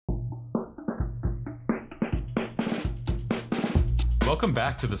Welcome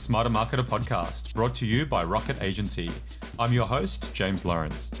back to the Smarter Marketer podcast, brought to you by Rocket Agency. I'm your host, James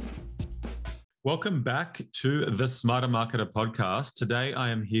Lawrence. Welcome back to the Smarter Marketer podcast. Today, I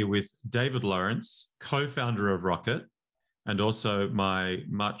am here with David Lawrence, co-founder of Rocket, and also my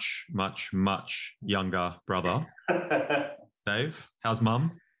much younger brother. Dave, how's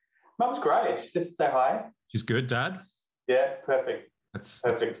mum? Mum's great. She says to say hi. She's good, Dad? Yeah, perfect. That's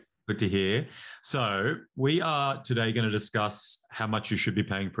perfect. Good to hear. So we are today going to discuss how much you should be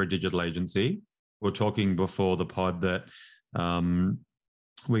paying for a digital agency. We're talking before the pod that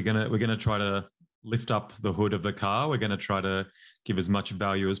we're gonna try to lift up the hood of the car. We're going to try to give as much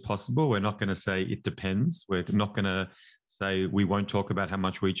value as possible. We're not going to say it depends. We're not going to say we won't talk about how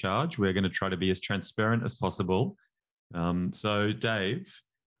much we charge. We're going to try to be as transparent as possible. So Dave,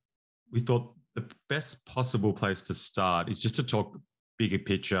 we thought the best possible place to start is just to talk bigger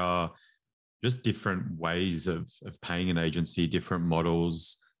picture, just different ways of paying an agency, different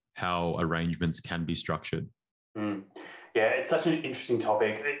models, how arrangements can be structured. Yeah, it's such an interesting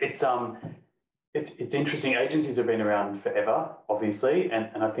topic. It's interesting. Agencies have been around forever, obviously,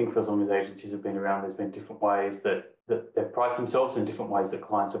 and I think for as long as agencies have been around, there's been different ways that they've priced themselves and different ways that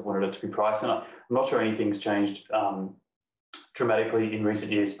clients have wanted it to be priced. And I'm not sure anything's changed dramatically in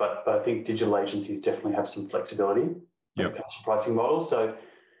recent years, but I think digital agencies definitely have some flexibility when it comes to pricing models. So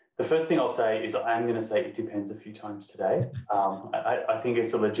the first thing I'll say is I'm going to say it depends a few times today. I think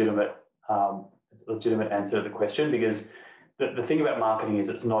it's a legitimate answer to the question, because the thing about marketing is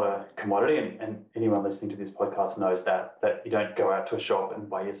it's not a commodity, and anyone listening to this podcast knows that you don't go out to a shop and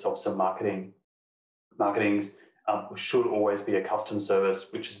buy yourself some marketing. Marketing's should always be a custom service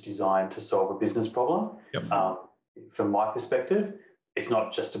which is designed to solve a business problem. From my perspective, it's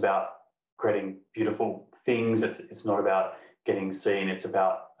not just about creating beautiful things. It's not about getting seen. It's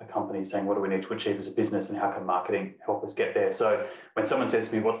about a company saying, what do we need to achieve as a business and how can marketing help us get there? So when someone says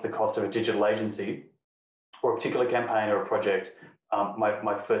to me, what's the cost of a digital agency or a particular campaign or a project,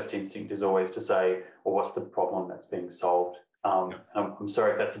 my first instinct is always to say, well, what's the problem that's being solved? I'm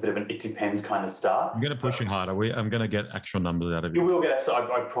sorry if that's a bit of an it depends kind of start. I'm going to push you harder. I'm going to get actual numbers out of you. You will get,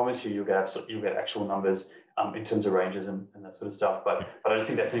 I promise you'll get actual numbers in terms of ranges and that sort of stuff. But I just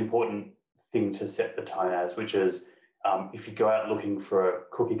think that's an important thing to set the tone as, which is if you go out looking for a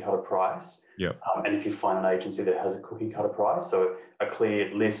cookie cutter price, and if you find an agency that has a cookie cutter price, so a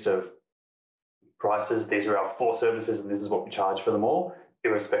clear list of prices, these are our 4 services and this is what we charge for them all,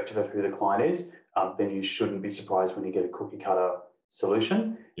 irrespective of who the client is, then you shouldn't be surprised when you get a cookie cutter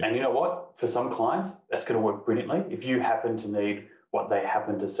solution. And you know what? For some clients, that's going to work brilliantly. If you happen to need what they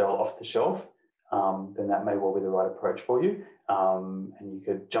happen to sell off the shelf, then that may well be the right approach for you. And you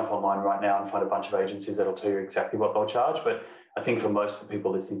could jump online right now and find a bunch of agencies that'll tell you exactly what they'll charge. But I think for most of the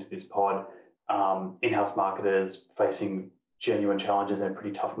people listening to this pod, in-house marketers facing genuine challenges in a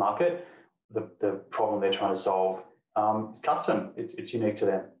pretty tough market, the problem they're trying to solve is custom. It's unique to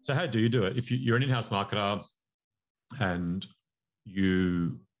them. So how do you do it? If you're an in-house marketer and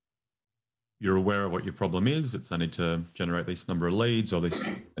you're aware of what your problem is, it's I need to generate this number of leads or this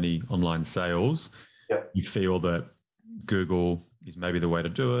many online sales. You feel that Google is maybe the way to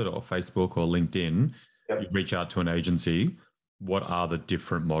do it, or Facebook or LinkedIn. You reach out to an agency. What are the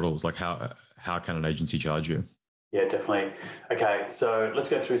different models? Like how can an agency charge you? Yeah, definitely. Okay, so let's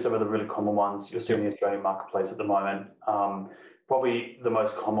go through some of the really common ones you'll see in the Australian marketplace at the moment. Probably the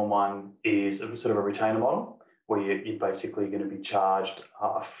most common one is sort of a retainer model, where you're basically going to be charged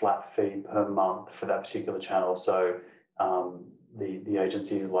a flat fee per month for that particular channel. So the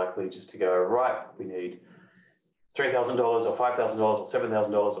agency is likely just to go, right, we need $3,000 or $5,000 or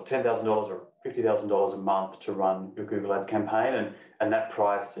 $7,000 or $10,000 or $50,000 a month to run your Google Ads campaign. And that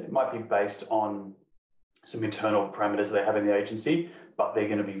price, it might be based on some internal parameters that they have in the agency, but they're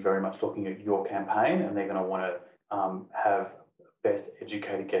going to be very much looking at your campaign, and they're going to want to have best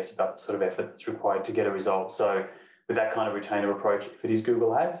educated guess about the sort of effort that's required to get a result. So with that kind of retainer approach, if it is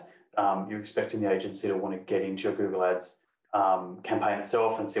Google Ads, you're expecting the agency to want to get into your Google Ads campaign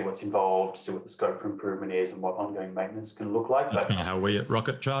itself and see what's involved, see what the scope for improvement is and what ongoing maintenance can look like. That's kind of how we at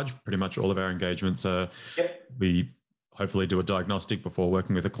Rocket charge. Pretty much all of our engagements are, we hopefully do a diagnostic before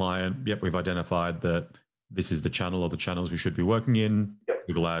working with a client. We've identified that this is the channel or the channels we should be working in.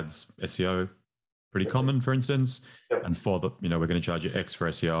 Google Ads, SEO, pretty common, for instance. And for the, we're going to charge you X for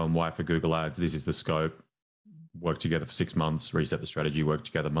SEO and Y for Google Ads. This is the scope. Work together for 6 months, reset the strategy, work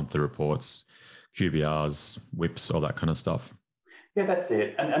together, monthly reports, QBRs, whips, all that kind of stuff. Yeah, that's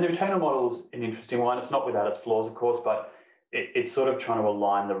it. And the retainer model is an interesting one. It's not without its flaws, of course, but it's sort of trying to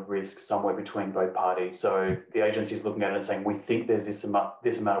align the risk somewhere between both parties. So the agency is looking at it and saying, we think there's this amount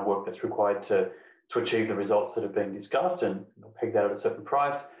of work that's required to to achieve the results that have been discussed, and they'll peg that at a certain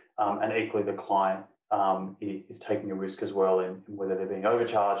price. And equally, the client is taking a risk as well in whether they're being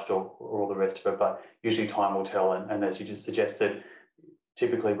overcharged or all the rest of it. But usually time will tell. And as you just suggested,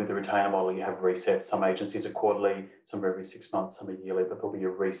 typically with the retainer model, you have resets. Some agencies are quarterly, some are every 6 months, some are yearly, but there'll be a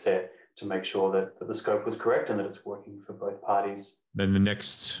reset to make sure that the scope was correct and that it's working for both parties. Then the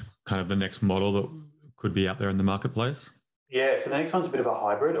next model that could be out there in the marketplace? Yeah, so the next one's a bit of a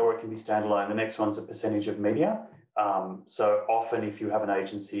hybrid, or it can be standalone. The next one's a percentage of media. So often, if you have an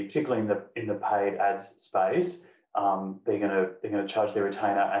agency, particularly in the paid ads space, they're going to charge their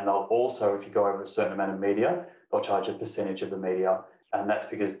retainer, and they'll also, if you go over a certain amount of media, they'll charge a percentage of the media, and that's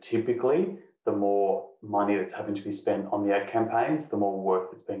because typically the more money that's having to be spent on the ad campaigns, the more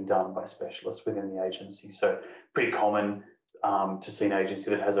work that's being done by specialists within the agency. So pretty common to see an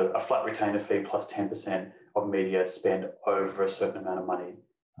agency that has a flat retainer fee plus 10% of media spend over a certain amount of money.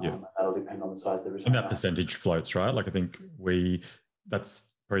 Yeah. That'll depend on the size of the retainer. And that percentage floats, right? Like I think that's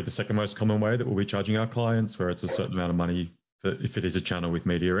probably the second most common way that we'll be charging our clients, where it's a certain amount of money if it is a channel with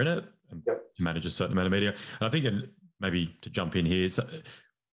media in it, and you manage a certain amount of media. And I think, maybe to jump in here, so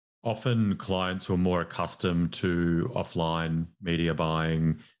often clients who are more accustomed to offline media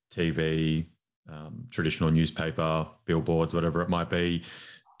buying, TV, traditional newspaper, billboards, whatever it might be,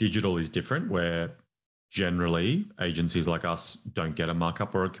 digital is different, where generally agencies like us don't get a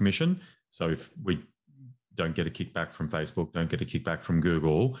markup or a commission. So if we don't get a kickback from Facebook, don't get a kickback from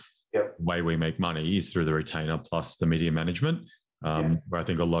Google, the way we make money is through the retainer plus the media management, where I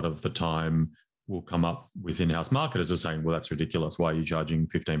think a lot of the time will come up with in-house marketers who are saying, well, that's ridiculous. Why are you charging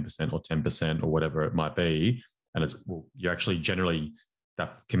 15% or 10% or whatever it might be? And it's, well, you actually generally,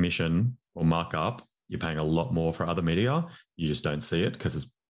 that commission or markup, you're paying a lot more for other media. You just don't see it because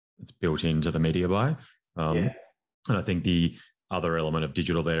it's built into the media buy. And I think the other element of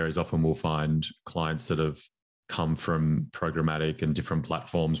digital there is often we'll find clients that have come from programmatic and different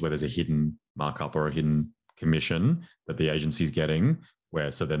platforms where there's a hidden markup or a hidden commission that the agency's getting,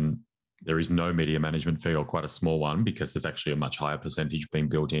 where so then there is no media management fee or quite a small one because there's actually a much higher percentage being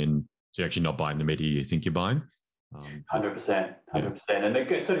built in. So you're actually not buying the media you think you're buying. 100%. And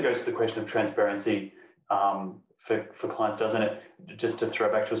it sort of goes to the question of transparency for clients, doesn't it? Just to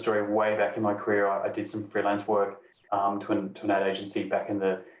throw back to a story, way back in my career, I did some freelance work to an ad agency back in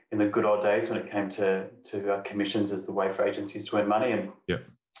the good old days when it came to commissions as the way for agencies to earn money. And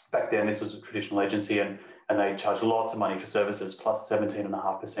back then, this was a traditional agency, and they charged lots of money for services, plus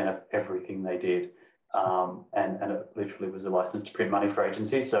 17.5% of everything they did. And it literally was a license to print money for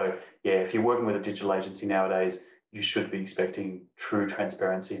agencies. So if you're working with a digital agency nowadays, you should be expecting true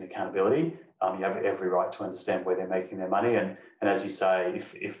transparency and accountability. You have every right to understand where they're making their money. And as you say,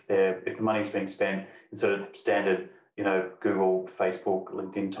 if the money's being spent in sort of standard, Google, Facebook,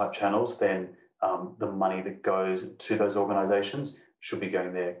 LinkedIn type channels, then the money that goes to those organizations should be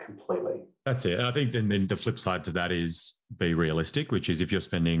going there completely. That's it. And I think then the flip side to that is be realistic, which is if you're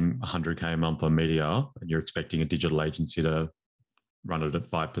spending 100K a month on media and you're expecting a digital agency to run it at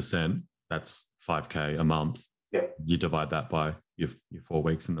 5%, that's 5K a month. You divide that by your 4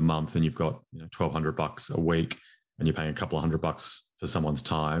 weeks in the month and you've got $1,200 a week and you're paying a couple of $100 for someone's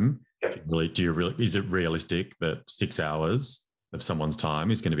time. Is it realistic that 6 hours of someone's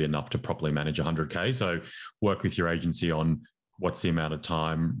time is going to be enough to properly manage 100K? So work with your agency on what's the amount of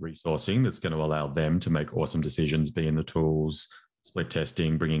time resourcing that's going to allow them to make awesome decisions, be in the tools, split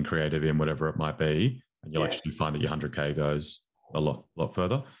testing, bringing creative in, whatever it might be. And you'll actually find that your 100K goes a lot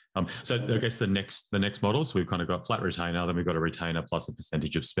further. So I guess the next model, so we've kind of got flat retainer, then we've got a retainer plus a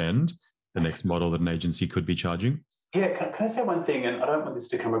percentage of spend. The next model that an agency could be charging. Yeah, can I say one thing? And I don't want this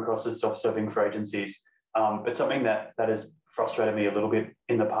to come across as self-serving for agencies, but something that has frustrated me a little bit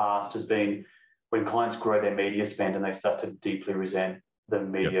in the past has been when clients grow their media spend and they start to deeply resent the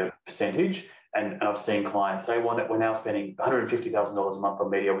media percentage. And I've seen clients say, well, we're now spending $150,000 a month on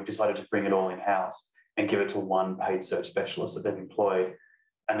media. We've decided to bring it all in-house and give it to one paid search specialist that they've employed.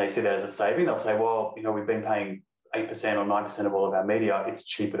 And they see that as a saving. They'll say, well, we've been paying 8% or 9% of all of our media. It's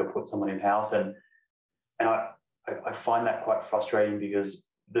cheaper to put someone in-house. And I find that quite frustrating because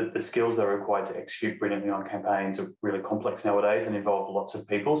the skills that are required to execute brilliantly on campaigns are really complex nowadays and involve lots of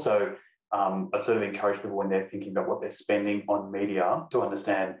people. So I sort of encourage people when they're thinking about what they're spending on media to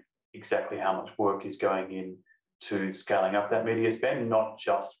understand exactly how much work is going in to scaling up that media spend, not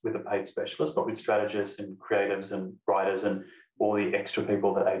just with a paid specialist, but with strategists and creatives and writers and all the extra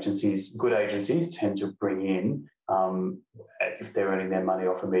people that good agencies tend to bring in if they're earning their money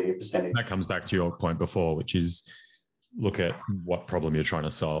off a media percentage. That comes back to your point before, which is look at what problem you're trying to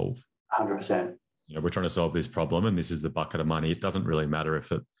solve. 100%. We're trying to solve this problem and this is the bucket of money. It doesn't really matter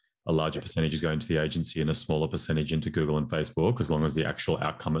if it a larger percentage is going to the agency and a smaller percentage into Google and Facebook, as long as the actual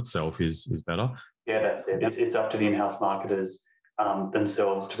outcome itself is better. Yeah, that's it. It's up to the in-house marketers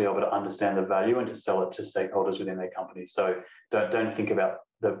themselves to be able to understand the value and to sell it to stakeholders within their company. So don't think about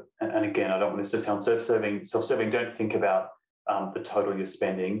and again, I don't want this to sound self-serving. Don't think about the total you're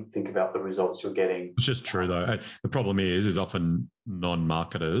spending. Think about the results you're getting. It's just true though. The problem is often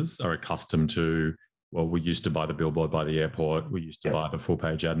non-marketers are accustomed to, well, we used to buy the billboard by the airport. We used to buy the full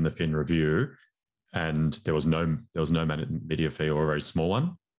page ad in the Fin Review, and there was no media fee or a very small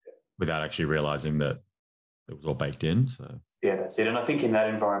one, without actually realizing that it was all baked in. So yeah, that's it. And I think in that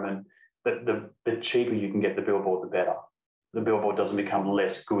environment, the cheaper you can get the billboard, the better. The billboard doesn't become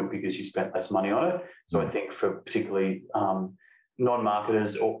less good because you spent less money on it. So I think for particularly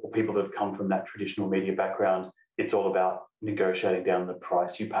non-marketers or people that have come from that traditional media background, it's all about negotiating down the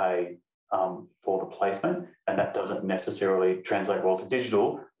price you pay for the placement. And that doesn't necessarily translate well to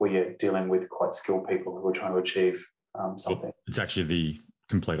digital, where you're dealing with quite skilled people who are trying to achieve something. It's actually the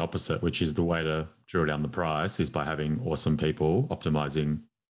complete opposite, which is the way to drill down the price is by having awesome people optimizing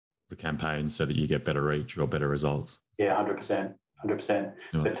the campaign so that you get better reach or better results. Yeah, 100%. Yeah.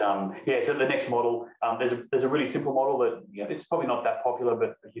 But so the next model, there's a really simple model that it's probably not that popular,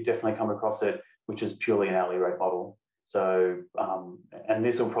 but you definitely come across it, which is purely an hourly rate model. So and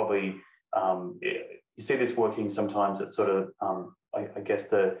this will probably you see this working sometimes at sort of I guess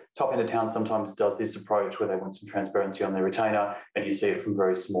the top end of town sometimes does this approach where they want some transparency on their retainer, and you see it from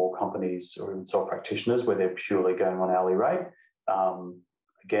very small companies or even sole practitioners where they're purely going on hourly rate.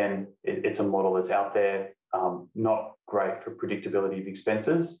 Again, it's a model that's out there, not great for predictability of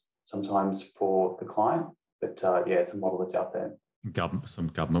expenses sometimes for the client, but it's a model that's out there. Some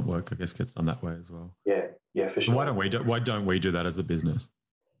government work, I guess, gets done that way as well. Yeah, for sure. Why don't we do that as a business?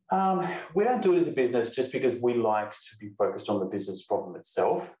 We don't do it as a business just because we like to be focused on the business problem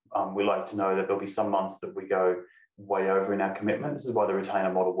itself. We like to know that there'll be some months that we go way over in our commitment. This is why the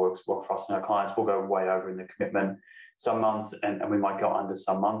retainer model works well for us and our clients. We'll go way over in the commitment some months, and we might go under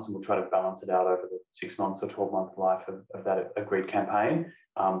some months, and we'll try to balance it out over the 6 months or 12 month life of that agreed campaign.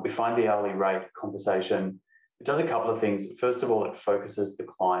 We find the hourly rate conversation, it does a couple of things. First of all, it focuses the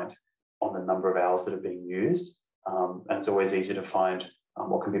client on the number of hours that are being used. And it's always easy to find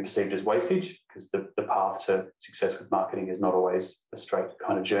what can be perceived as wastage, because the path to success with marketing is not always a straight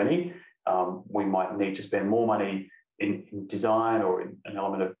kind of journey. We might need to spend more money in design or in an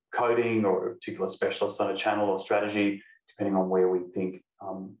element of coding or a particular specialist on a channel or strategy, depending on where we think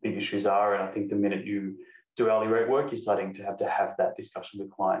the issues are. And I think the minute you do hourly rate work, you're starting to have that discussion with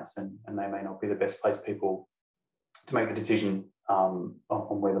clients, and they may not be the best placed people to make the decision on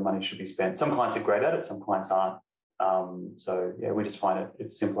where the money should be spent. Some clients are great at it, some clients aren't. We just find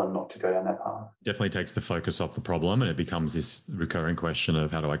it's simpler not to go down that path. Definitely takes the focus off the problem, and it becomes this recurring question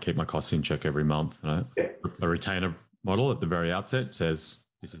of how do I keep my costs in check every month? A retainer model at the very outset says,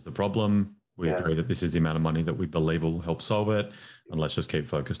 this is the problem. We agree that this is the amount of money that we believe will help solve it. And let's just keep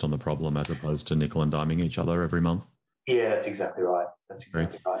focused on the problem as opposed to nickel and diming each other every month. Yeah, that's exactly right.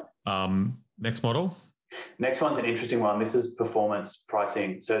 Next model. Next one's an interesting one. This is performance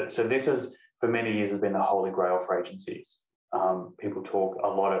pricing. So this is, for many years, has been the holy grail for agencies. People talk a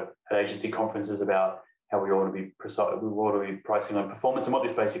lot at agency conferences about how we ought to be pricing on performance. And what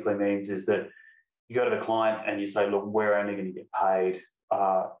this basically means is that you go to the client and you say, look, we're only going to get paid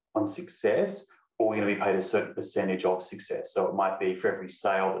on success, or we're going to be paid a certain percentage of success. So it might be for every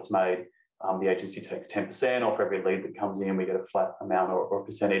sale that's made, the agency takes 10%, or for every lead that comes in, we get a flat amount or a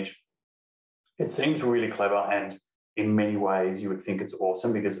percentage. It seems really clever, and in many ways you would think it's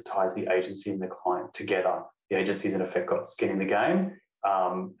awesome because it ties the agency and the client together. The agency's in effect got skin in the game,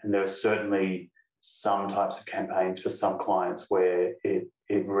 and there are certainly some types of campaigns for some clients where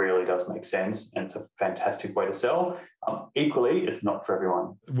it really does make sense, and it's a fantastic way to sell. Equally, it's not for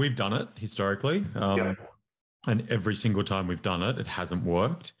everyone. We've done it historically, and every single time we've done it, it hasn't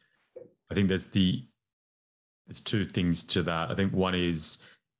worked. I think there's two things to that. I think one is,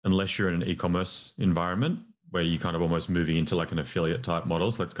 unless you're in an e-commerce environment where you're kind of almost moving into like an affiliate type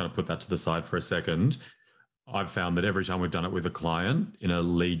model, so let's kind of put that to the side for a second. I've found that every time we've done it with a client in a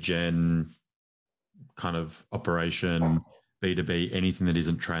lead gen kind of operation, B2B, anything that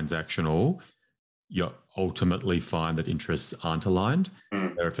isn't transactional, you ultimately find that interests aren't aligned.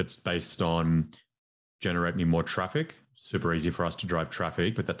 Or if it's based on generate me more traffic, super easy for us to drive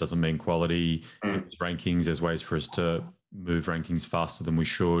traffic, but that doesn't mean quality. Rankings, there's ways for us to move rankings faster than we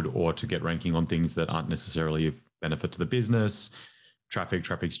should, or to get ranking on things that aren't necessarily of benefit to the business.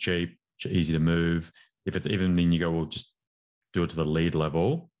 Traffic's cheap, easy to move. If it's even then you go, well, just do it to the lead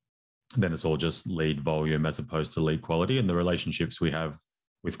level, then it's all just lead volume as opposed to lead quality. And the relationships we have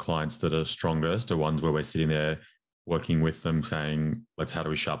with clients that are strongest are ones where we're sitting there working with them saying, how do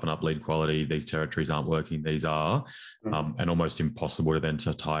we sharpen up lead quality? These territories aren't working, these are, and almost impossible to then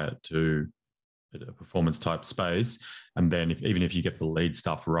to tie it to a performance type space. And then even if you get the lead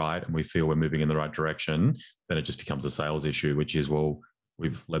stuff right and we feel we're moving in the right direction, then it just becomes a sales issue, which is, well,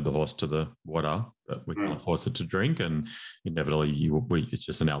 we've led the horse to the water, but we can't force it to drink. And inevitably it's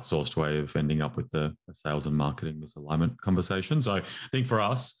just an outsourced way of ending up with the sales and marketing misalignment conversation. So I think for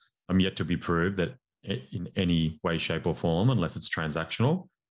us, I'm yet to be proved that in any way, shape or form, unless it's transactional,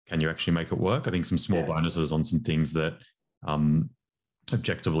 can you actually make it work? I think some small bonuses on some things that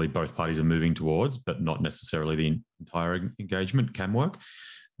objectively both parties are moving towards, but not necessarily the entire engagement can work.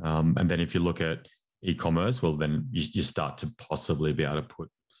 And then if you look at e-commerce, well, then you start to possibly be able to put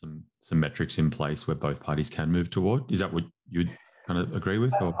some metrics in place where both parties can move toward. Is that what you'd kind of agree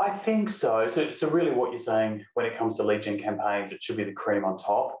with? Or? I think so. So really what you're saying when it comes to lead gen campaigns, it should be the cream on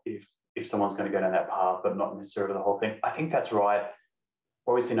top if someone's going to go down that path, but not necessarily the whole thing. I think that's right.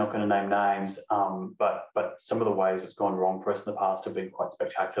 Obviously not going to name names, but some of the ways it's gone wrong for us in the past have been quite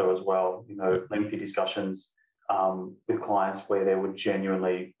spectacular as well. Lengthy discussions with clients where there were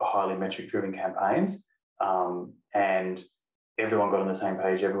genuinely highly metric-driven campaigns, and everyone got on the same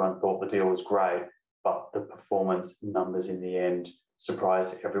page. Everyone thought the deal was great, but the performance numbers in the end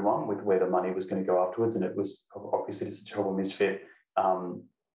surprised everyone with where the money was going to go afterwards, and it was obviously just a terrible misfit.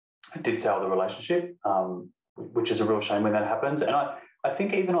 It did sell the relationship, which is a real shame when that happens. And I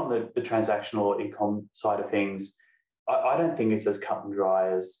think even on the transactional or e-com side of things, I don't think it's as cut and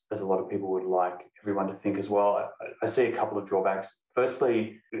dry as a lot of people would like everyone to think as well. I see a couple of drawbacks.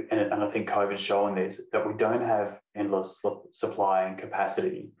 Firstly, and I think COVID's showing this, that we don't have endless supply and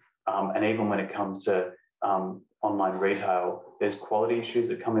capacity. And even when it comes to online retail, there's quality issues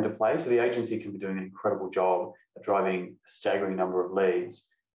that come into play. So the agency can be doing an incredible job at driving a staggering number of leads.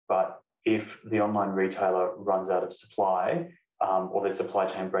 But if the online retailer runs out of supply, or their supply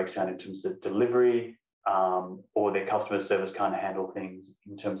chain breaks down in terms of delivery, or their customer service can't handle things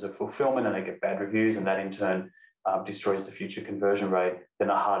in terms of fulfillment and they get bad reviews, and that in turn destroys the future conversion rate, then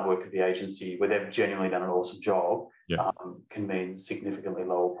the hard work of the agency, where they've genuinely done an awesome job, can mean significantly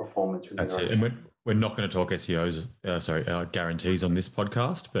lower performance. That's it. And we're not going to talk SEOs, guarantees on this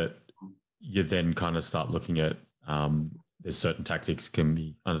podcast, but you then kind of start looking at there's certain tactics can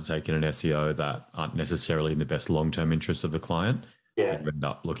be undertaken in SEO that aren't necessarily in the best long-term interests of the client. So you end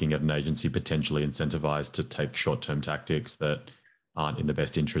up looking at an agency potentially incentivized to take short-term tactics that aren't in the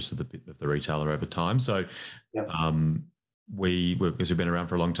best interest of the retailer over time. So because we've been around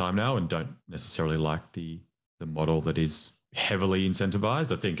for a long time now and don't necessarily like the model that is heavily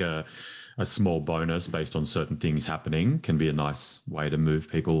incentivized. I think a small bonus based on certain things happening can be a nice way to move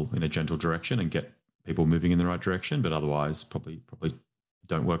people in a gentle direction and get people moving in the right direction, but otherwise probably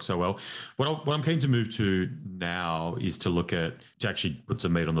don't work so well. What I'm keen to move to now is to actually put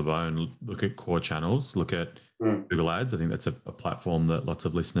some meat on the bone, look at core channels, look at Google Ads. I think that's a platform that lots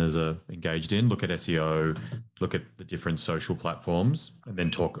of listeners are engaged in. Look at SEO, look at the different social platforms, and then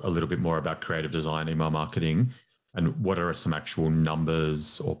talk a little bit more about creative design, email marketing, and what are some actual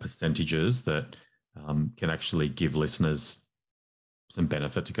numbers or percentages that can actually give listeners some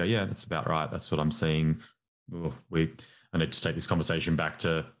benefit to go, yeah, that's about right. That's what I'm seeing. I need to take this conversation back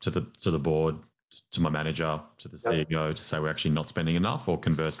to the board, to my manager, to the CEO, to say we're actually not spending enough, or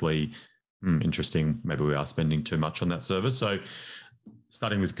conversely, interesting, maybe we are spending too much on that service. So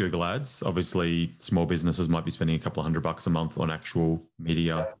starting with Google Ads, obviously small businesses might be spending a couple of $100 a month on actual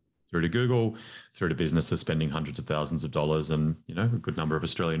media through to Google, through to businesses spending hundreds of thousands of dollars, and a good number of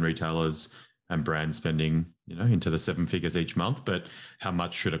Australian retailers and brands spending, into the seven figures each month. But how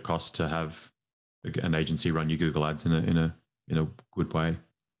much should it cost to have an agency run your Google Ads in a good way?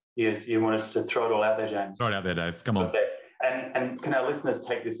 Yes, you want us to throw it all out there, James. Throw it out there, Dave. Come on. Okay. And can our listeners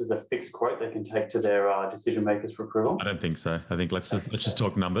take this as a fixed quote they can take to their decision makers for approval? I don't think so. I think let's just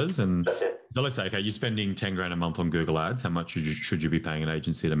talk numbers. And so let's say, okay, you're spending 10 grand a month on Google Ads. How much should you be paying an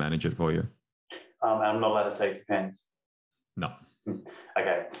agency to manage it for you? I'm not allowed to say it depends. No.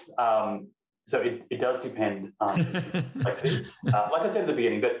 Okay. So it does depend. Like I said at the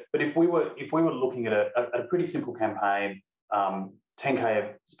beginning, but if we were looking at a pretty simple campaign,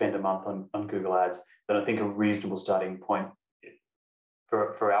 10K spend a month on Google Ads, then I think a reasonable starting point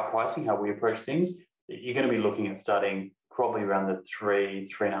for our pricing, how we approach things, you're going to be looking at starting probably around the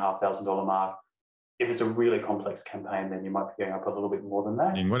 $3,500 mark. If it's a really complex campaign, then you might be going up a little bit more than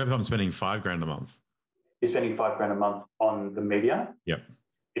that. And what if I'm spending $5 grand a month? You're spending $5 grand a month on the media. Yep.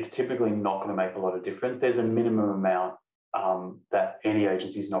 It's typically not going to make a lot of difference. There's a minimum amount that any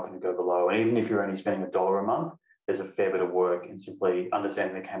agency is not going to go below. And even if you're only spending $1 a month, there's a fair bit of work in simply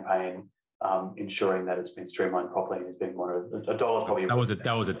understanding the campaign, ensuring that it's been streamlined properly and is being monitored. $1 probably that was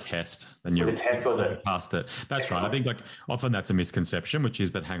a test, and was a test, was it? Passed it. That's right. I think like often that's a misconception, which is,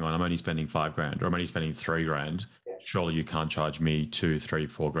 but hang on, I'm only spending $5,000 or I'm only spending $3,000. Yeah. Surely you can't charge me $2, $3,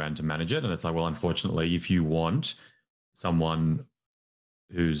 $4,000 to manage it. And it's like, well, unfortunately, if you want someone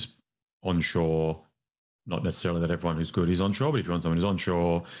who's onshore, not necessarily that everyone who's good is onshore, but if you want someone who's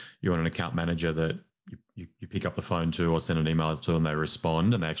onshore, you want an account manager that you pick up the phone to or send an email to and they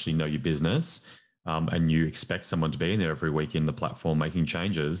respond and they actually know your business, and you expect someone to be in there every week in the platform making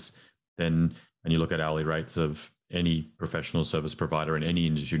changes, then, and you look at hourly rates of any professional service provider in any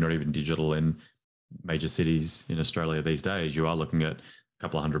industry, not even digital, in major cities in Australia these days, you are looking at a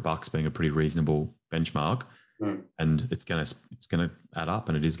couple of $100 being a pretty reasonable benchmark. And it's gonna add up,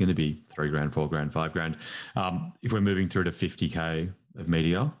 and it is going to be $3,000, $4,000, $5,000. If we're moving through to 50K of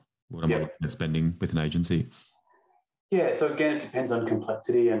media, what am I looking at spending with an agency? Yeah, so again, it depends on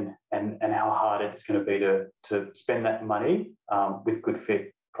complexity and how hard it's going to be to spend that money with good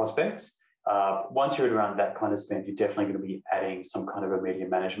fit prospects. Once you're at around that kind of spend, you're definitely going to be adding some kind of a media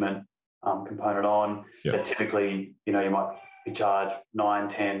management component on. Yep. So typically, you might be charged 9,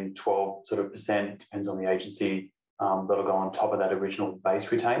 10, 12 sort of percent, depends on the agency, that'll go on top of that original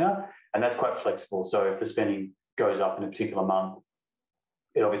base retainer. And that's quite flexible. So if the spending goes up in a particular month,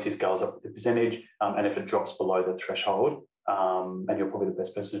 it obviously scales up with the percentage. And if it drops below the threshold, and you're probably the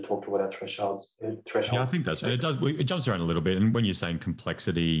best person to talk to what our threshold. Yeah, I think that's right. It jumps around a little bit. And when you're saying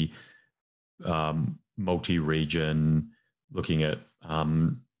complexity, multi-region, looking at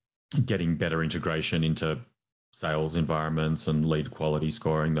getting better integration into sales environments and lead quality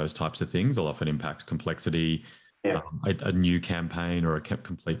scoring, those types of things will often impact complexity. Yeah. A new campaign or a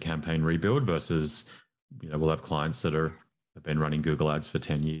complete campaign rebuild versus, we'll have clients that have been running Google Ads for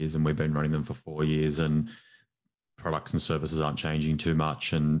 10 years and we've been running them for 4 years, and products and services aren't changing too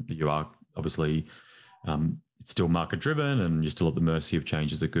much. And you are obviously, it's still market driven and you're still at the mercy of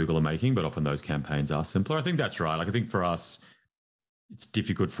changes that Google are making, but often those campaigns are simpler. I think that's right. Like, I think for us, it's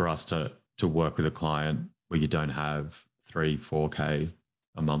difficult for us to work with a client where you don't have 3, 4K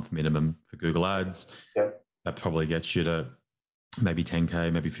a month minimum for Google Ads. Yep. That probably gets you to maybe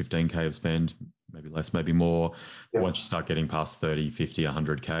 10K, maybe 15K of spend, maybe less, maybe more. Yep. Once you start getting past 30, 50,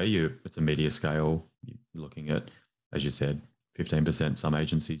 100K, it's a media scale. You're looking at, as you said, 15%, some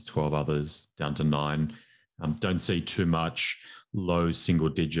agencies, 12 others, down to 9. Don't see too much low single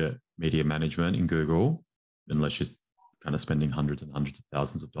digit media management in Google unless you're kind of spending hundreds and hundreds of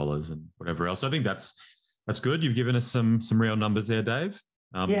thousands of dollars and whatever else. So I think that's good. You've given us some real numbers there, Dave.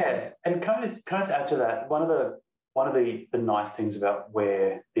 Yeah, and can I just add to that? One of the nice things about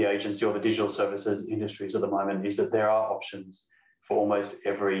where the agency or the digital services industry is at the moment is that there are options for almost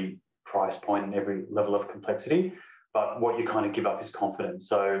every price point and every level of complexity. But what you kind of give up is confidence.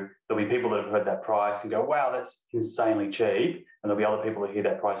 So there'll be people that have heard that price and go, wow, that's insanely cheap. And there'll be other people that hear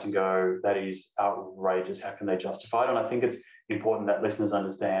that price and go, that is outrageous. How can they justify it? And I think it's important that listeners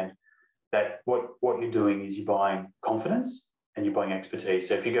understand that what you're doing is you're buying confidence and you're buying expertise.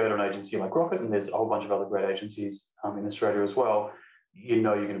 So if you go to an agency like Rocket, and there's a whole bunch of other great agencies in Australia as well, you're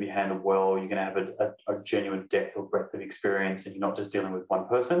going to be handled well. You're going to have a genuine depth or breadth of experience, and you're not just dealing with one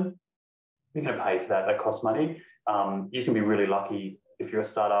person. You're going to pay for that. That costs money. You can be really lucky if you're a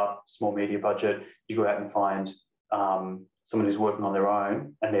startup, small media budget, you go out and find someone who's working on their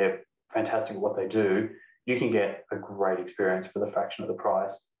own and they're fantastic at what they do. You can get a great experience for the fraction of the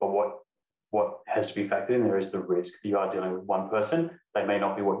price. But what has to be factored in there is the risk. You are dealing with one person. They may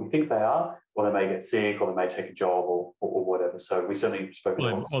not be what you think they are, or they may get sick, or they may take a job, or whatever. So we certainly spoke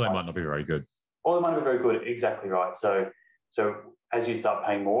about. Or they might not be very good. Or they might not be very good. Exactly right. So as you start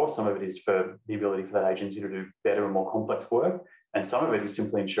paying more, some of it is for the ability for that agency to do better and more complex work, and some of it is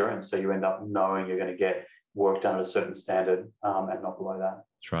simply insurance. So you end up knowing you're going to get work done at a certain standard and not below that.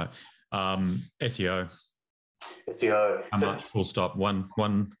 That's right. SEO. So, full stop. One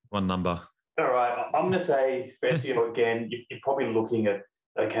number. All right. I'm going to say for SEO again, you're probably looking at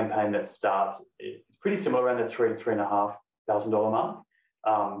a campaign that starts, it's pretty similar around the $3,000 to $3,500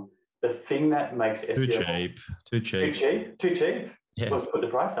 mark. The thing that makes SEO too cheap. Yeah. Let's put the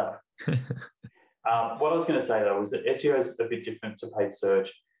price up. What I was going to say though is that SEO is a bit different to paid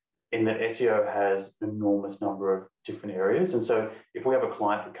search in that SEO has an enormous number of different areas. And so if we have a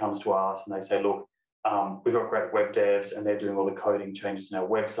client that comes to us and they say, look, we've got great web devs and they're doing all the coding changes in our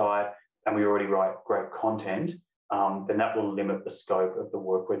website and we already write great content, then that will limit the scope of the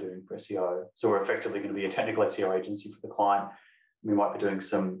work we're doing for SEO. So we're effectively going to be a technical SEO agency for the client. We might be doing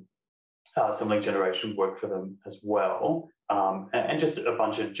some link generation work for them as well, and just a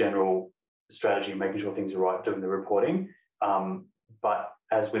bunch of general strategy, making sure things are right, doing the reporting. But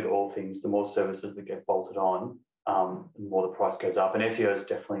as with all things, the more services that get bolted on, the more the price goes up. And SEO is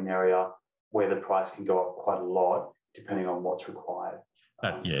definitely an area where the price can go up quite a lot depending on what's required.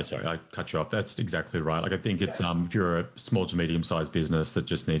 Sorry, I cut you off. That's exactly right. Like I think it's if you're a small to medium sized business that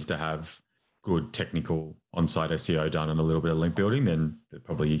just needs to have good technical on-site SEO done and a little bit of link building, then there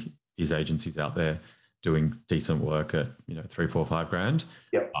probably is agencies out there doing decent work at $3, $4, $5 grand.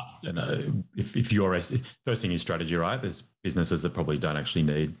 Yep. If you're first thing is strategy, right? There's businesses that probably don't actually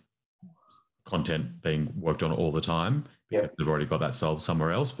need content being worked on all the time because they've already got that solved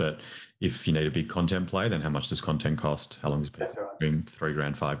somewhere else. But if you need a big content play, then how much does content cost? How long is it doing? $3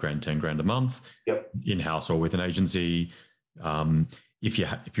 grand, $5 grand, $10 grand a month, in-house or with an agency.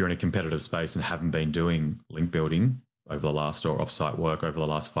 If you're in a competitive space and haven't been doing link building over the last or offsite work over the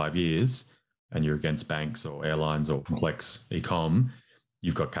last 5 years, and you're against banks or airlines or complex e-com,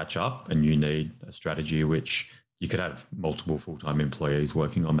 you've got catch up and you need a strategy which you could have multiple full-time employees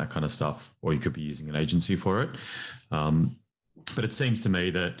working on that kind of stuff, or you could be using an agency for it. But it seems to me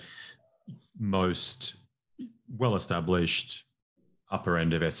that most well-established upper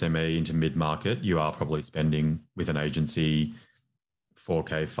end of SME into mid-market, you are probably spending with an agency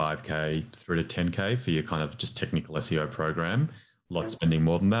 $4K, $5K through to $10K for your kind of just technical SEO program. Lots spending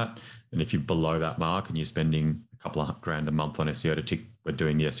more than that. And if you're below that mark and you're spending a couple of grand a month on SEO to tick, we're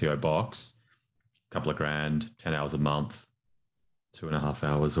doing the SEO box, a couple of grand, 10 hours a month, 2.5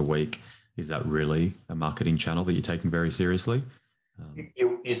 hours a week. Is that really a marketing channel that you're taking very seriously?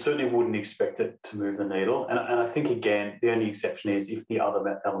 You certainly wouldn't expect it to move the needle. And I think, again, the only exception is if the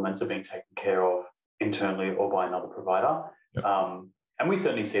other elements are being taken care of internally or by another provider. Yep. And we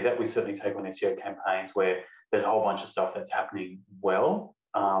certainly see that. We certainly take on SEO campaigns where there's a whole bunch of stuff that's happening well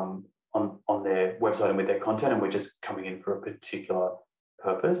on their website and with their content, and we're just coming in for a particular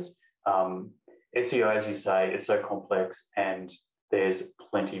purpose. SEO, as you say, it's so complex, and there's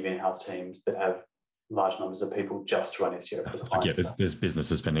plenty of in-house teams that have large numbers of people just to run SEO for the clients. Yeah, there's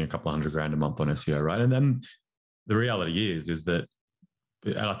businesses spending a couple of $100 grand a month on SEO, right? And then the reality is that,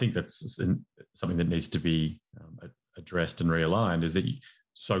 and I think that's something that needs to be addressed and realigned, is that it's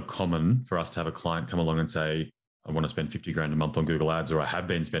so common for us to have a client come along and say, I want to spend 50 grand a month on Google Ads, or I have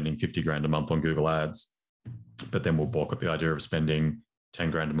been spending 50 grand a month on Google Ads, but then we'll balk at the idea of spending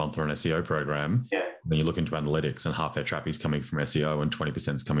 10 grand a month on an SEO program. Yeah. Then you look into analytics and half their traffic is coming from SEO and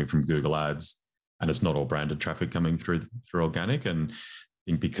 20% is coming from Google Ads. And it's not all branded traffic coming through organic. And I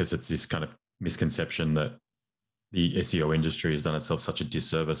think because it's this kind of misconception that the SEO industry has done itself such a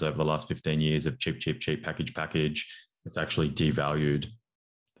disservice over the last 15 years of cheap, package, it's actually devalued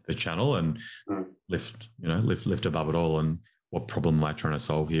the channel and lift above it all. And what problem am I trying to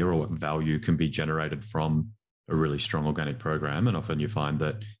solve here, or what value can be generated from a really strong organic program? And often you find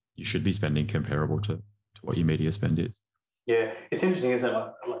that you should be spending comparable to what your media spend is. Yeah, it's interesting, isn't it?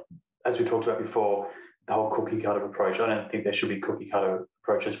 Like, as we talked about before, the whole cookie cutter approach. I don't think there should be cookie cutter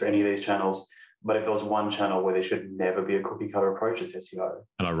approaches for any of these channels. But if there was one channel where there should never be a cookie cutter approach, it's SEO.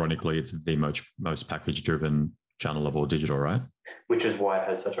 And ironically, it's the most package driven channel of all digital, right? Which is why it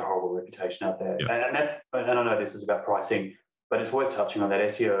has such a horrible reputation out there. Yeah. And I know this is about pricing, but it's worth touching on that.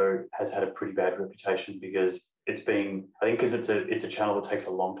 SEO has had a pretty bad reputation because it's a channel that takes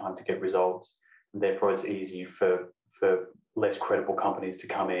a long time to get results. And therefore, it's easy for less credible companies to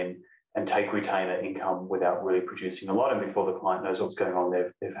come in and take retainer income without really producing a lot. And before the client knows what's going on,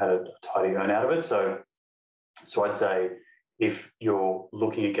 they've had a tidy earn out of it. So I'd say if you're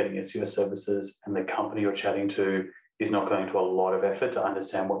looking at getting SEO services and the company you're chatting to is not going to a lot of effort to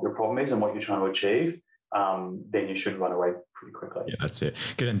understand what your problem is and what you're trying to achieve, then you should run away pretty quickly. Yeah, that's it.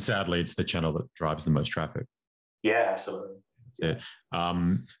 And sadly, it's the channel that drives the most traffic. Yeah, absolutely. Yeah.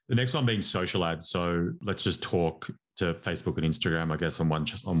 The next one being social ads. So let's just talk to Facebook and Instagram, I guess, on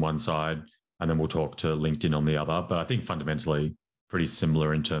one side, and then we'll talk to LinkedIn on the other. But I think fundamentally pretty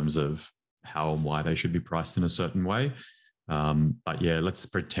similar in terms of how and why they should be priced in a certain way. But yeah, let's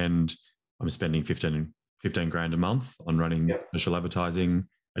pretend I'm spending 15 grand a month on running social advertising.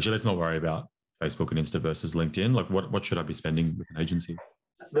 Actually, let's not worry about Facebook and Insta versus LinkedIn. Like what should I be spending with an agency?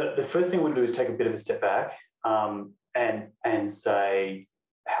 The first thing we'll do is take a bit of a step back and say,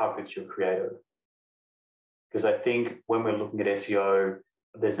 how good's your creative? Because I think when we're looking at SEO,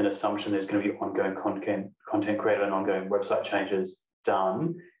 there's an assumption there's going to be ongoing content created and ongoing website changes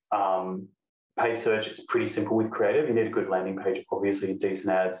done. Paid search, it's pretty simple with creative. You need a good landing page, obviously,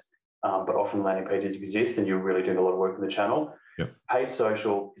 decent ads, but often landing pages exist and you're really doing a lot of work on the channel. Yep. Paid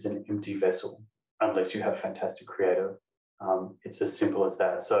social is an empty vessel unless you have fantastic creative. It's as simple as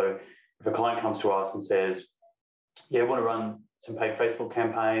that. So if a client comes to us and says, yeah, I want to run some paid Facebook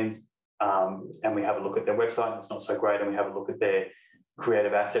campaigns, and we have a look at their website and it's not so great, and we have a look at their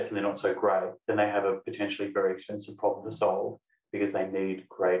creative assets and they're not so great, then they have a potentially very expensive problem to solve, because they need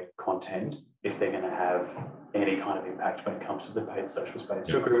great content if they're going to have any kind of impact when it comes to the paid social space.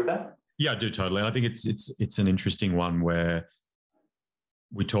 Do you agree with that? Yeah, I do totally. And I think it's an interesting one where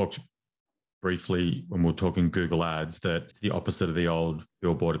we talked briefly when we were talking Google Ads that it's the opposite of the old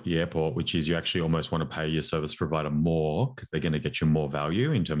billboard at the airport, which is you actually almost want to pay your service provider more because they're going to get you more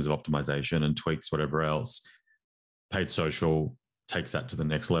value in terms of optimization and tweaks, whatever else. Paid social takes that to the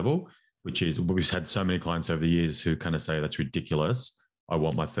next level, which is we've had so many clients over the years who kind of say that's ridiculous. I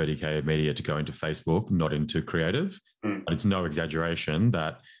want my 30K of media to go into Facebook, not into creative. But it's no exaggeration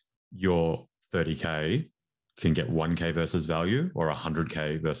that your 30K can get 1K versus value or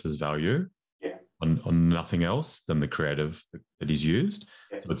 100K versus value on nothing else than the creative that is used.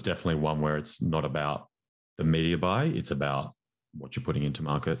 So it's definitely one where it's not about the media buy, it's about what you're putting into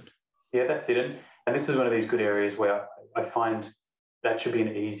market. Yeah, that's it. And this is one of these good areas where I find that should be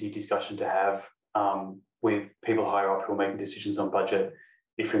an easy discussion to have with people higher up who are making decisions on budget.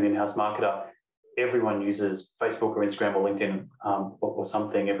 If you're an in-house marketer, everyone uses Facebook or Instagram or LinkedIn or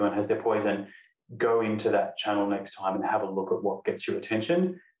something. Everyone has their poison. Go into that channel next time and have a look at what gets your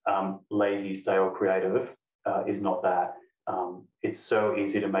attention. Lazy, stale, creative is not that. It's so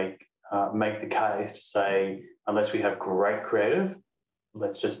easy to make the case to say, unless we have great creative,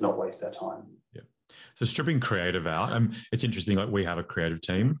 let's just not waste our time. Yeah. So stripping creative out, it's interesting. Like we have a creative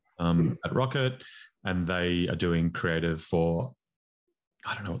team at Rocket, and they are doing creative for,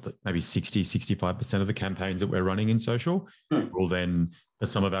 I don't know, maybe 60, 65% of the campaigns that we're running in social. We'll then, for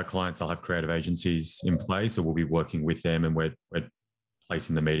some of our clients, they'll have creative agencies in place, so we'll be working with them, and we're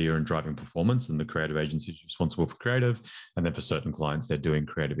placing the media and driving performance, and the creative agency is responsible for creative. And then for certain clients, they're doing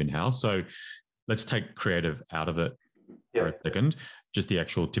creative in-house. So let's take creative out of it for a second. Just the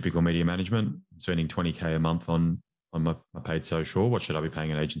actual typical media management, spending 20K a month on my paid social. What should I be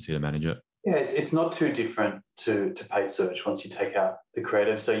paying an agency to manage it? Yeah, it's not too different to paid search once you take out the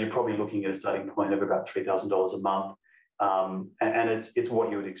creative. So you're probably looking at a starting point of about $3,000 a month. And it's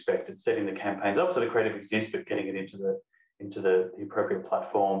what you would expect. It's setting the campaigns up so the creative exists, but getting it into the appropriate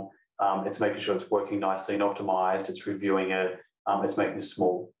platform. It's making sure it's working nicely and optimized. It's reviewing it. It's making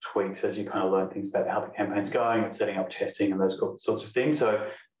small tweaks as you kind of learn things about how the campaign's going. It's setting up testing and those sorts of things. So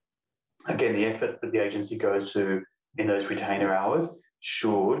again, the effort that the agency goes to in those retainer hours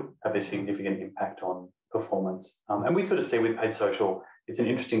should have a significant impact on performance. And we sort of see with paid social, it's an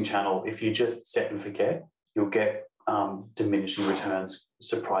interesting channel. If you just set and forget, you'll get diminishing returns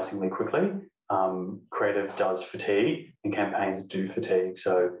surprisingly quickly. Creative does fatigue and campaigns do fatigue.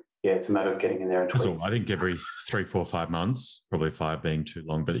 So yeah, it's a matter of getting in there and tweak. I think every 3, 4, 5 months, probably 5 being too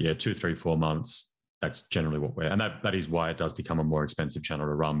long, but yeah, 2, 3, 4 months, that's generally what and that is why it does become a more expensive channel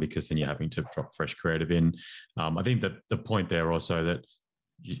to run, because then you're having to drop fresh creative in. I think that the point there also that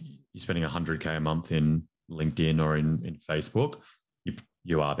you're spending 100K a month in LinkedIn or in Facebook,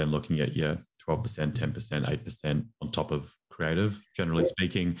 you are then looking at your 12%, 10%, 8% on top of creative, generally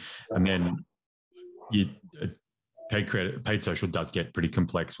speaking. And then paid social does get pretty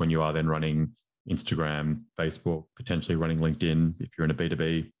complex when you are then running Instagram, Facebook, potentially running LinkedIn if you're in a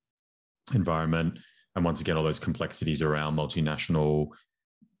B2B environment. And once again, all those complexities around multinational,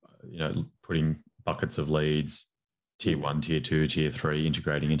 putting buckets of leads, tier 1, tier 2, tier 3,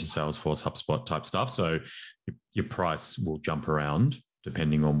 integrating into Salesforce, HubSpot type stuff. So your price will jump around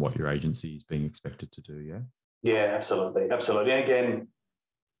depending on what your agency is being expected to do. Yeah. Yeah, absolutely. Absolutely. And again,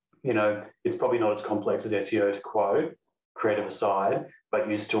 it's probably not as complex as SEO to quote, creative aside, but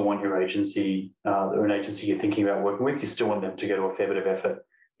you still want your agency or an agency you're thinking about working with, you still want them to go to a fair bit of effort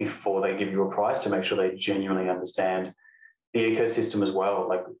before they give you a price to make sure they genuinely understand the ecosystem as well.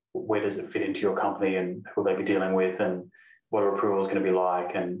 Like, where does it fit into your company and who will they be dealing with and what are approvals going to be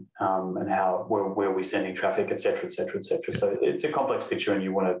like and how, where are we sending traffic, et cetera, et cetera, et cetera. So it's a complex picture and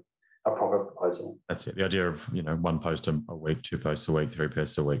you want a proper proposal. That's it. The idea of, 1 post a week, 2 posts a week, 3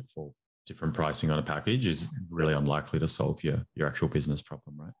 posts a week for different pricing on a package is really unlikely to solve your actual business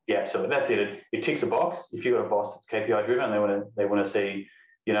problem, right? Yeah, so that's it. It ticks a box. If you've got a boss that's KPI driven and they want to see,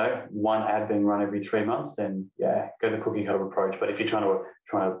 1 ad being run every 3 months, then yeah, go the cookie cutter approach. But if you're trying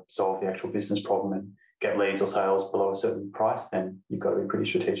to solve the actual business problem and get leads or sales below a certain price, then you've got to be pretty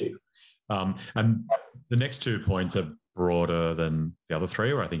strategic. And the next 2 points are broader than the other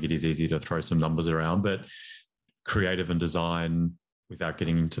 3, where I think it is easy to throw some numbers around, but creative and design without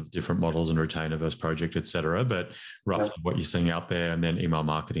getting into the different models and retainer versus project, et cetera, but roughly what you're seeing out there, and then email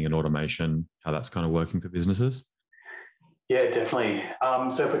marketing and automation, how that's kind of working for businesses. Yeah, definitely.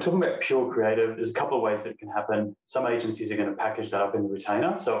 So if we're talking about pure creative, there's a couple of ways that it can happen. Some agencies are going to package that up in the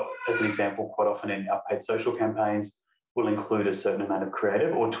retainer. So as an example, quite often in our paid social campaigns, we'll include a certain amount of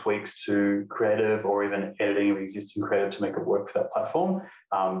creative or tweaks to creative or even editing of existing creative to make it work for that platform.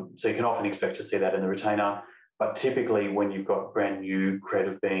 So you can often expect to see that in the retainer. But typically when you've got brand new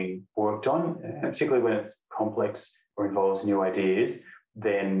creative being worked on, and particularly when it's complex or involves new ideas,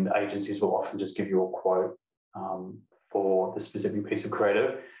 then agencies will often just give you a quote for the specific piece of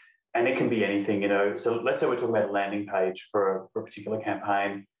creative. And it can be anything, So let's say we're talking about a landing page for a particular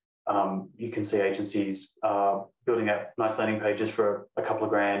campaign. You can see agencies building out nice landing pages for a couple of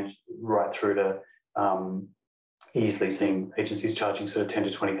grand, right through to easily seeing agencies charging sort of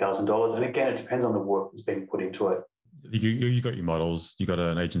 $10,000 to $20,000. And again, it depends on the work that's being put into it. You got your models, you got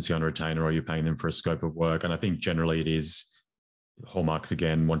an agency on retainer, or you're paying them for a scope of work. And I think generally it is hallmarks,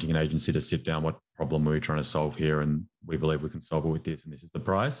 again, wanting an agency to sit down, what problem are we trying to solve here? And we believe we can solve it with this, and this is the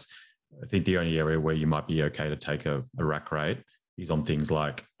price. I think the only area where you might be okay to take a rack rate is on things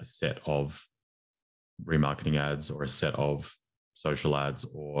like a set of remarketing ads or a set of social ads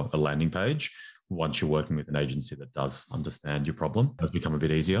or a landing page. Once you're working with an agency that does understand your problem, it does become a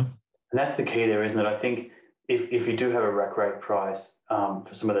bit easier. And that's the key there, isn't it? I think if you do have a rack rate price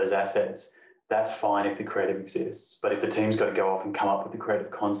for some of those assets, that's fine if the creative exists. But if the team's got to go off and come up with the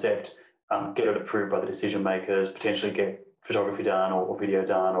creative concept, get it approved by the decision makers, potentially get photography done or video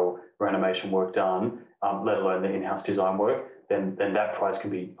done or animation work done, let alone the in-house design work, then that price can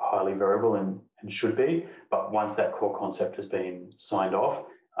be highly variable and should be. But once that core concept has been signed off,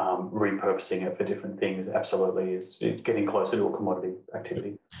 repurposing it for different things absolutely is getting closer to a commodity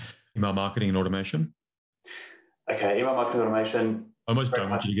activity. Email marketing and automation? Okay, email marketing automation. I almost don't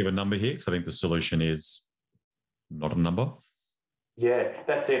want you to give a number here because I think the solution is not a number. Yeah,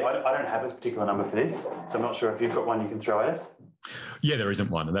 that's it. I don't have a particular number for this, so I'm not sure if you've got one you can throw at us. Yeah, there isn't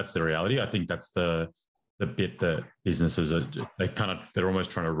one, and that's the reality. I think that's the bit that businesses are, they're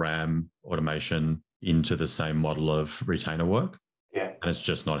almost trying to ram automation into the same model of retainer work. Yeah. And it's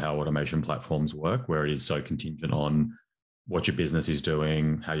just not how automation platforms work, where it is so contingent on what your business is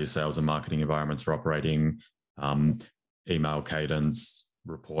doing, how your sales and marketing environments are operating, email cadence,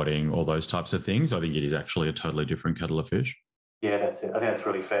 reporting, all those types of things. I think it is actually a totally different kettle of fish. Yeah, that's it. I think that's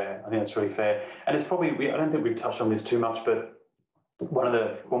really fair. And it's probably, I don't think we've touched on this too much, but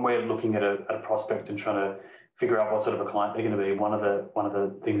when we're looking at a prospect and trying to figure out what sort of a client they're going to be, one of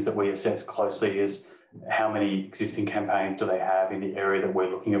the things that we assess closely is how many existing campaigns do they have in the area that we're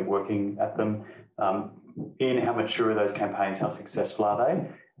looking at working at them, in how mature are those campaigns, how successful are they?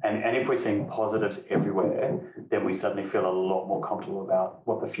 And if we're seeing positives everywhere, then we suddenly feel a lot more comfortable about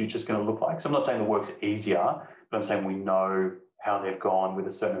what the future is going to look like. So I'm not saying the work's easier, but I'm saying we know how they've gone with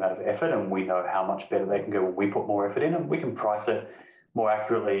a certain amount of effort, and we know how much better they can go when we put more effort in, and we can price it more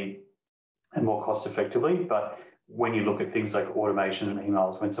accurately and more cost effectively. But when you look at things like automation and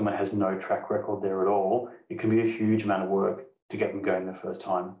emails, when someone has no track record there at all, it can be a huge amount of work to get them going the first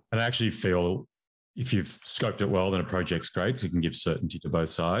time. And I actually feel if you've scoped it well, then a project's great because it can give certainty to both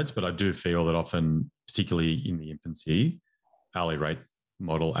sides. But I do feel that often, particularly in the infancy, hourly rate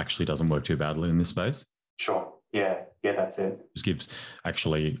model actually doesn't work too badly in this space. Sure. Yeah, that's it. Just gives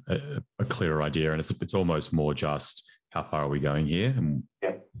actually a clearer idea. And it's almost more just how far are we going here, and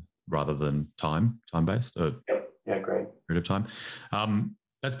rather than time-based. Yeah, great. Period of time.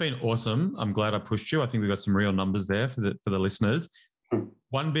 That's been awesome. I'm glad I pushed you. I think we've got some real numbers there for the listeners.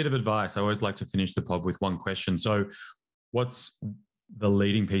 One bit of advice. I always like to finish the pod with one question. So what's the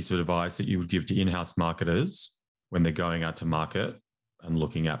leading piece of advice that you would give to in-house marketers when they're going out to market and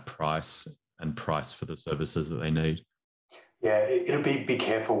looking at price for the services that they need? Yeah, it'll be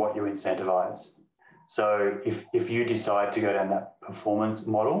careful what you incentivize. So if you decide to go down that performance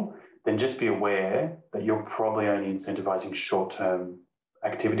model, then just be aware that you're probably only incentivizing short-term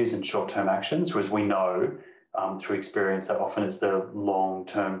activities and short-term actions, whereas we know through experience that often it's the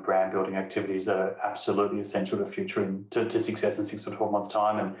long-term brand building activities that are absolutely essential to future and to success in 6 or 12 months'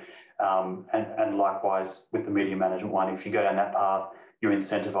 time. And likewise with the media management one, if you go down that path, you're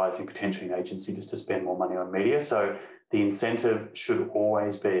incentivizing potentially an agency just to spend more money on media. So the incentive should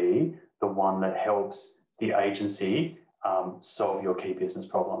always be the one that helps the agency solve your key business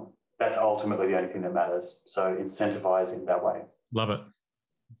problem. That's ultimately the only thing that matters. So incentivize in that way. Love it.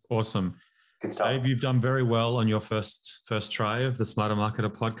 Awesome. Good stuff. Dave, you've done very well on your first try of the Smarter Marketer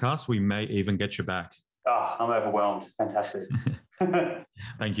podcast. We may even get you back. I'm overwhelmed. Fantastic.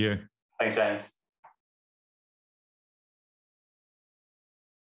 Thank you. Thanks, James.